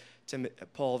 even as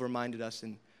Paul reminded us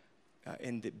in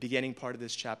the beginning part of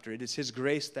this chapter. It is his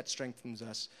grace that strengthens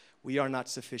us. We are not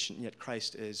sufficient, yet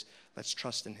Christ is. Let's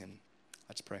trust in him.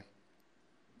 Let's pray.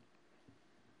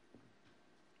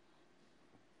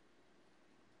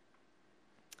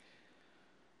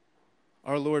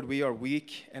 Our Lord, we are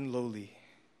weak and lowly.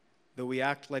 Though we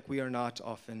act like we are not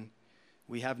often,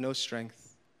 we have no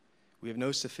strength. We have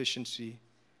no sufficiency.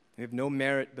 We have no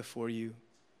merit before you.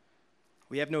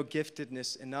 We have no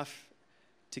giftedness enough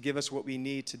to give us what we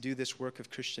need to do this work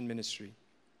of Christian ministry.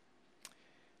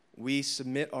 We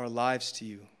submit our lives to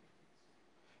you.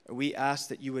 We ask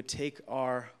that you would take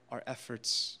our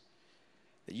efforts,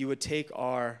 that you would take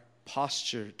our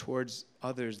posture towards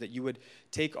others, that you would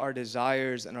take our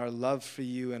desires and our love for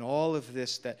you and all of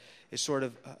this that is sort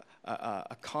of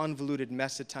a convoluted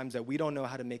mess at times that we don't know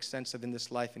how to make sense of in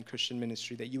this life in Christian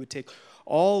ministry, that you would take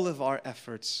all of our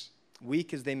efforts,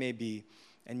 weak as they may be,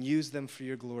 and use them for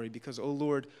your glory. Because, oh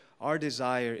Lord, our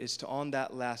desire is to, on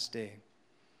that last day,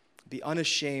 be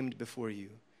unashamed before you,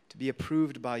 to be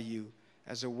approved by you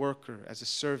as a worker, as a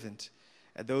servant,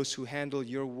 as those who handle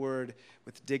your word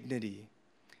with dignity,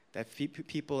 that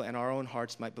people in our own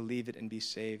hearts might believe it and be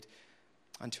saved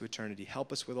unto eternity.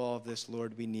 Help us with all of this,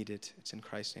 Lord. We need it. It's in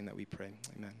Christ's name that we pray.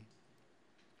 Amen.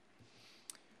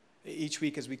 Each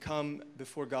week as we come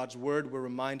before God's word, we're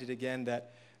reminded again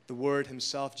that the Word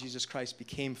himself, Jesus Christ,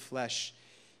 became flesh.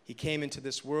 He came into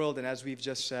this world, and as we've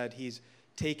just said, he's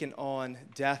taken on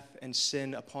death and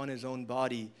sin upon his own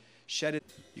body, shed it.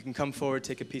 You can come forward,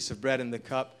 take a piece of bread and the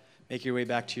cup, make your way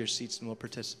back to your seats, and we'll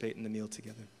participate in the meal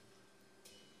together.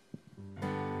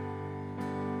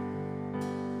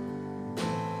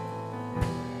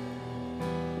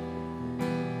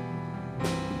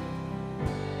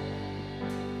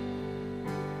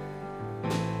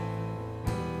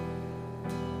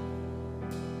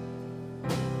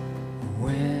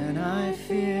 When I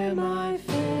fear my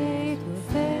faith will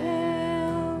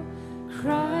fail,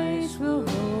 Christ will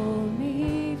hold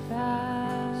me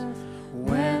fast.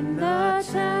 When the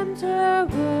tempter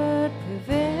would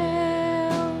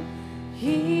prevail,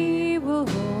 he will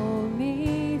hold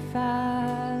me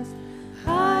fast.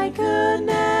 I could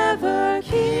never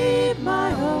keep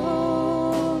my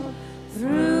hold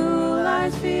through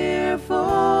life's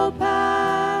fearful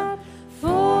path,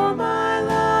 for my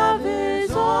love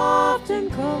is often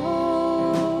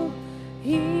cold.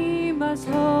 He must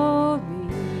hold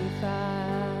me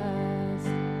fast.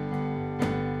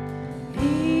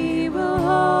 He will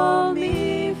hold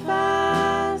me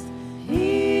fast.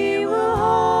 He will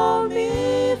hold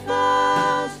me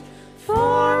fast.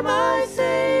 For my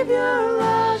Savior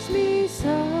loves me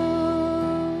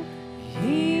so.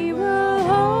 He will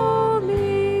hold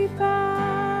me fast.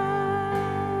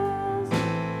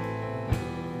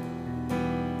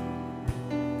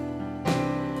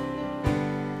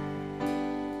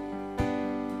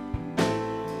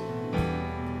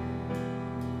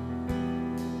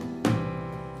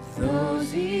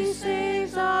 Those he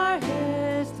saves are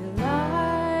his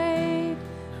delight.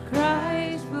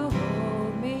 Christ will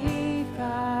hold me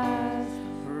fast.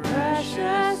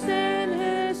 Precious in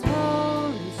his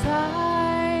holy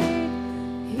sight.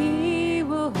 He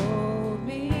will hold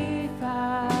me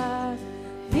fast.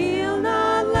 He'll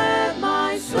not let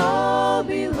my soul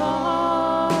be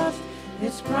lost.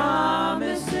 His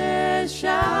promises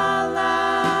shall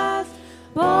last.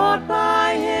 Bought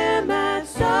by him at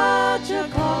such a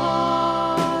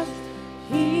cost.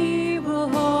 He will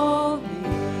hold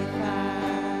me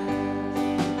fast.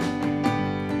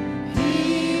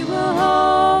 He will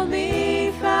hold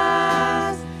me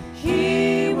fast.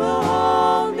 He will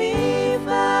hold me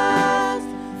fast.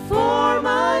 For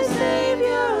my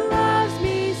Savior loves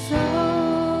me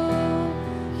so.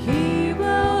 He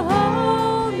will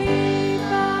hold me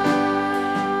fast.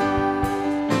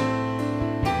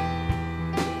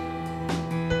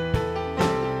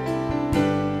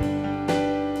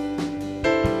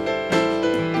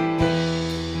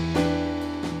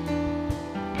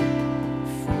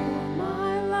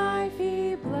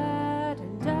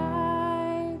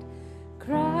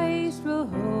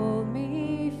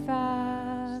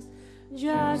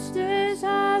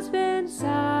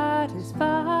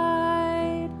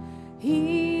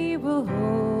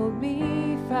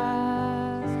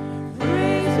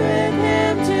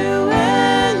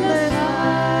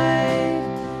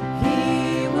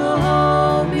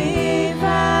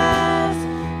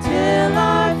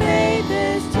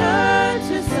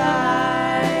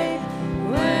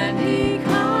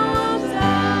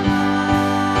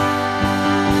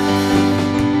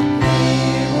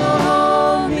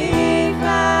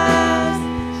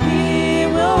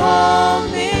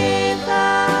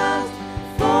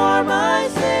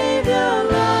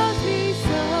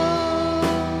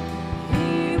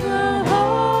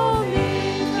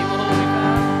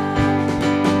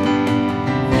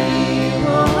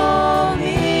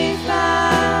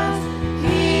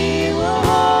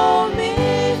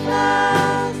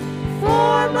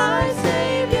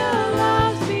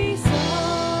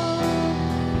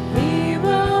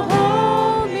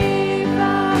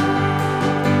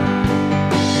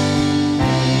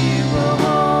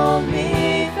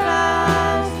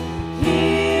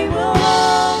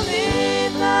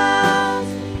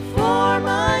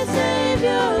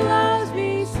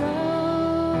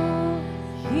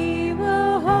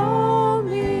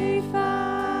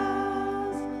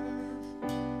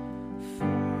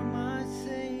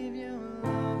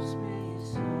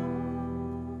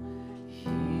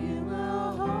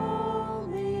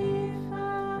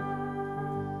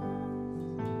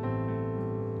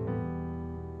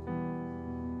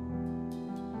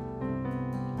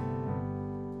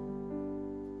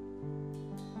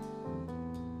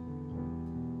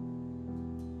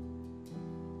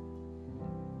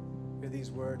 these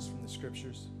words from the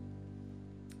scriptures.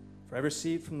 For I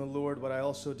received from the Lord what I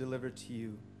also delivered to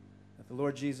you, that the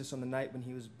Lord Jesus, on the night when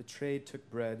he was betrayed, took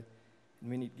bread,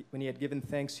 and when he had given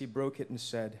thanks, he broke it and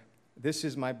said, "This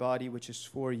is my body, which is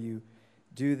for you.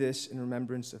 Do this in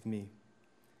remembrance of me."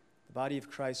 The body of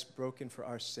Christ broken for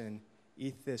our sin.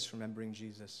 Eat this, remembering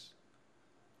Jesus.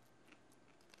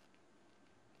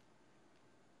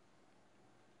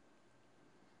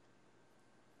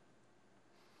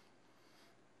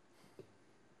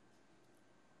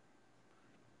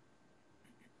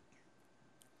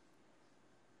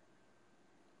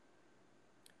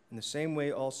 In the same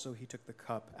way also he took the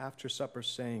cup after supper,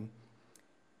 saying,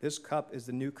 "This cup is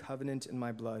the new covenant in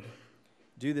my blood.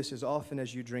 Do this as often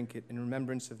as you drink it in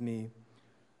remembrance of me.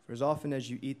 For as often as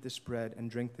you eat this bread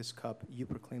and drink this cup, you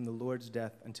proclaim the Lord's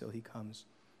death until he comes."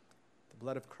 The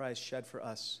blood of Christ shed for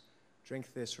us.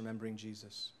 Drink this, remembering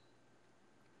Jesus.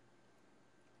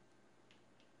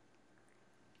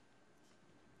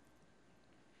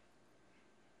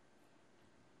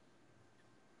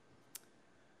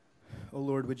 Oh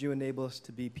Lord, would you enable us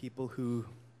to be people who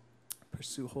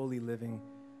pursue holy living,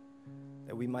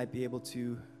 that we might be able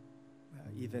to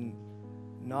even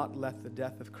not let the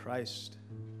death of Christ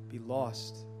be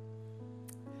lost.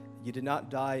 You did not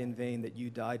die in vain, that you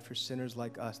died for sinners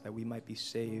like us, that we might be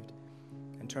saved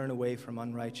and turn away from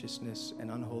unrighteousness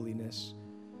and unholiness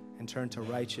and turn to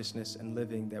righteousness and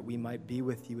living, that we might be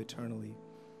with you eternally.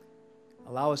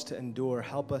 Allow us to endure.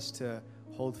 Help us to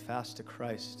hold fast to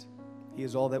Christ. He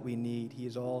is all that we need. He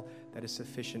is all that is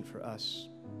sufficient for us.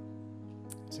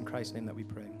 It's in Christ's name that we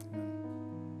pray. Amen.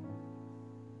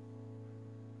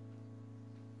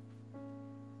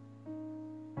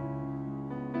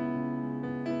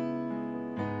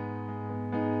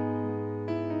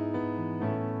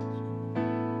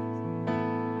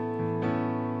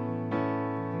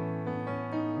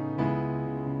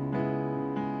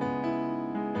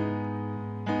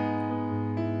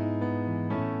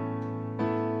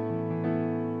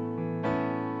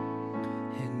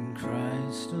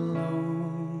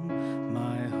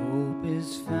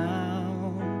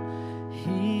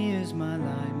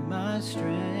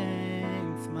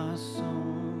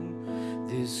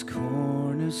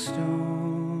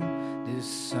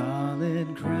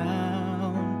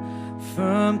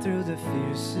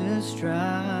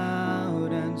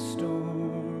 Drought and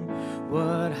storm,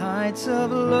 what heights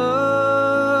of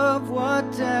love,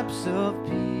 what depths of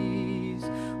peace,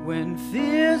 when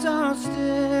fears are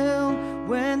still,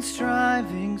 when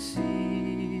striving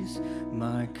cease,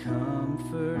 my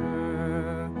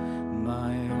comforter,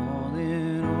 my all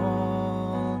in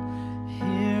all,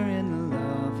 here in the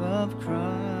love of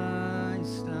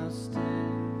Christ I'll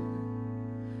stand,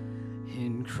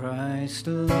 in Christ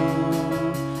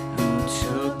alone,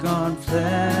 took on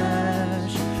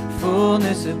flesh,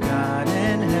 fullness of God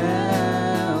and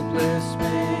helpless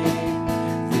pain,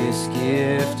 this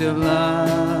gift of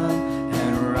love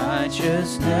and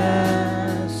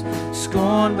righteousness,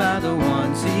 scorned by the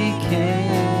ones he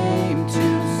came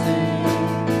to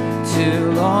save,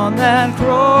 till on that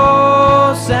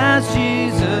cross as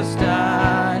Jesus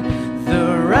died,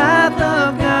 the wrath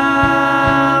of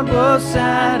God was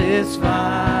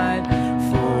satisfied,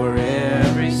 for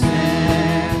every sin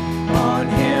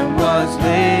was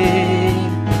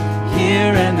laid,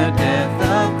 here in the death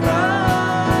of Christ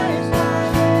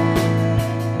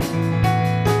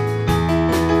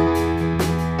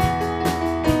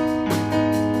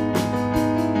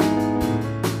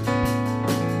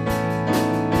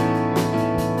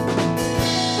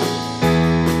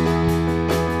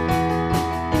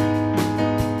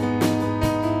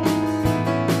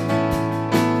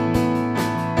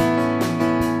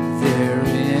there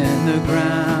in the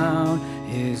ground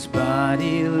his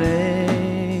body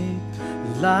lay,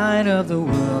 light of the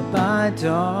world by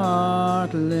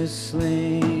darkness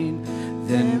slain,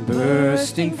 then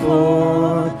bursting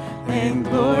forth in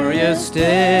glorious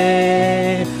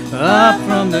day, up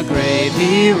from the grave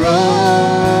he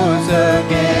rose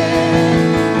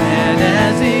again, and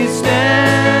as he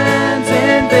stands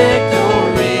in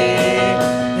victory,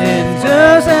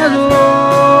 endures has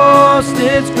lost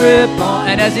its grip on,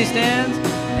 and as he stands in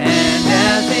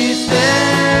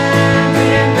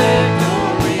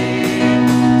victory,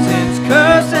 since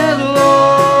curse has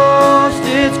lost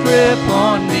its grip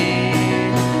on me,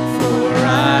 for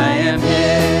I am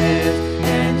his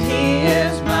and he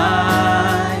is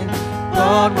mine,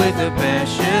 bought with the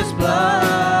precious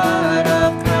blood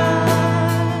of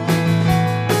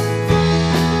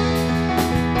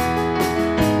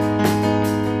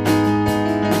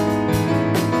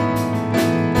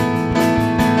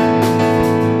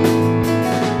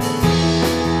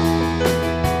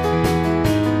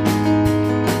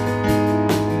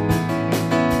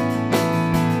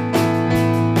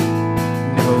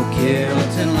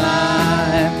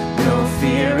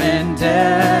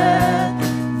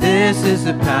is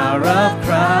the power of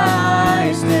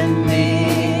Christ in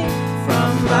me.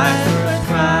 From life's first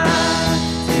cry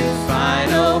to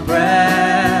final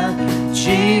breath,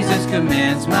 Jesus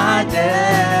commands my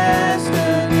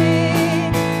destiny.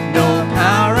 No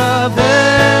power of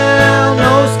hell,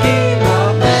 no scheme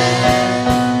of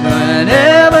man could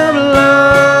ever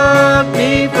pluck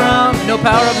me from. No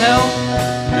power of hell,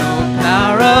 no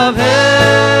power of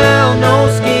hell, no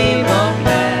scheme of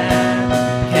man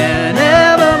can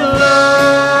ever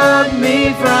pluck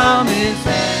me from his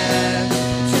hand.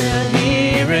 Till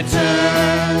he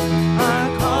returns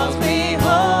or calls me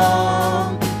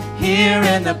home, here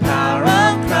in the power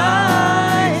of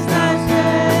Christ I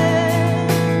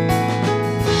stand.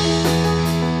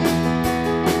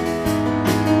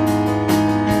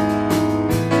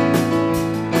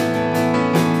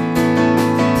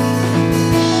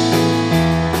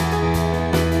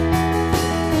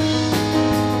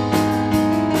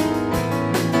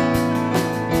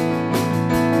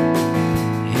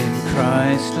 In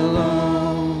Christ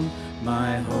alone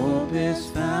my hope is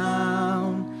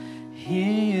found.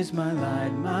 He is my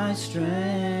light, my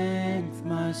strength,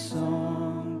 my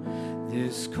song.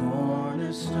 This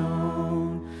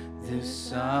cornerstone, this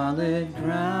solid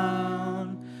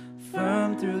ground,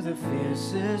 firm through the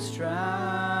fiercest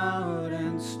drought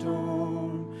and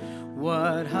storm.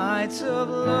 What heights of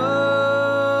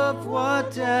love,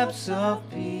 what depths of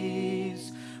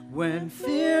peace, when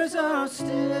fears are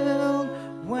stilled,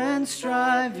 when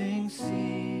striving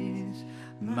cease.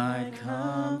 My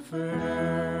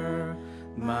comforter,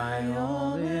 my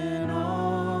all in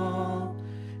all,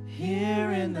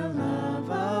 here in the love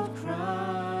of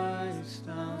Christ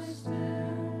I'll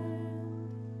stand.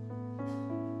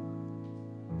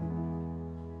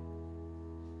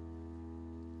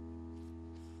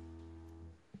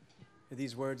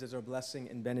 These words as our blessing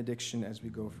and benediction as we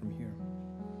go from here.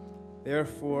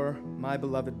 Therefore, my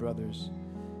beloved brothers,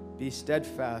 be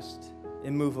steadfast,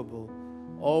 immovable,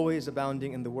 always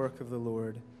abounding in the work of the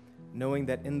Lord, knowing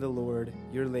that in the Lord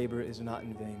your labor is not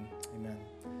in vain. Amen.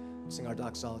 We'll sing our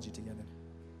doxology together.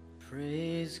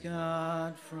 Praise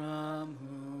God from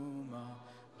whom all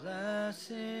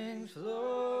blessings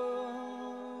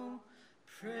flow.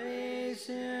 Praise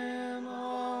him,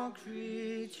 all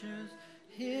creatures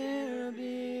here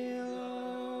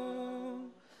below.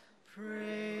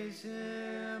 Praise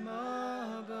him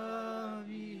above,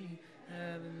 ye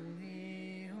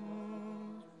heavenly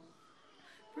hosts.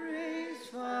 Praise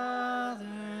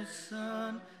Father,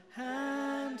 Son,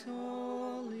 and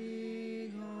Holy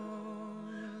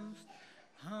Ghost.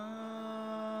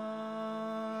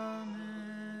 Amen.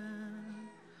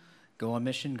 Go on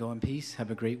mission, go in peace. Have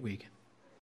a great week.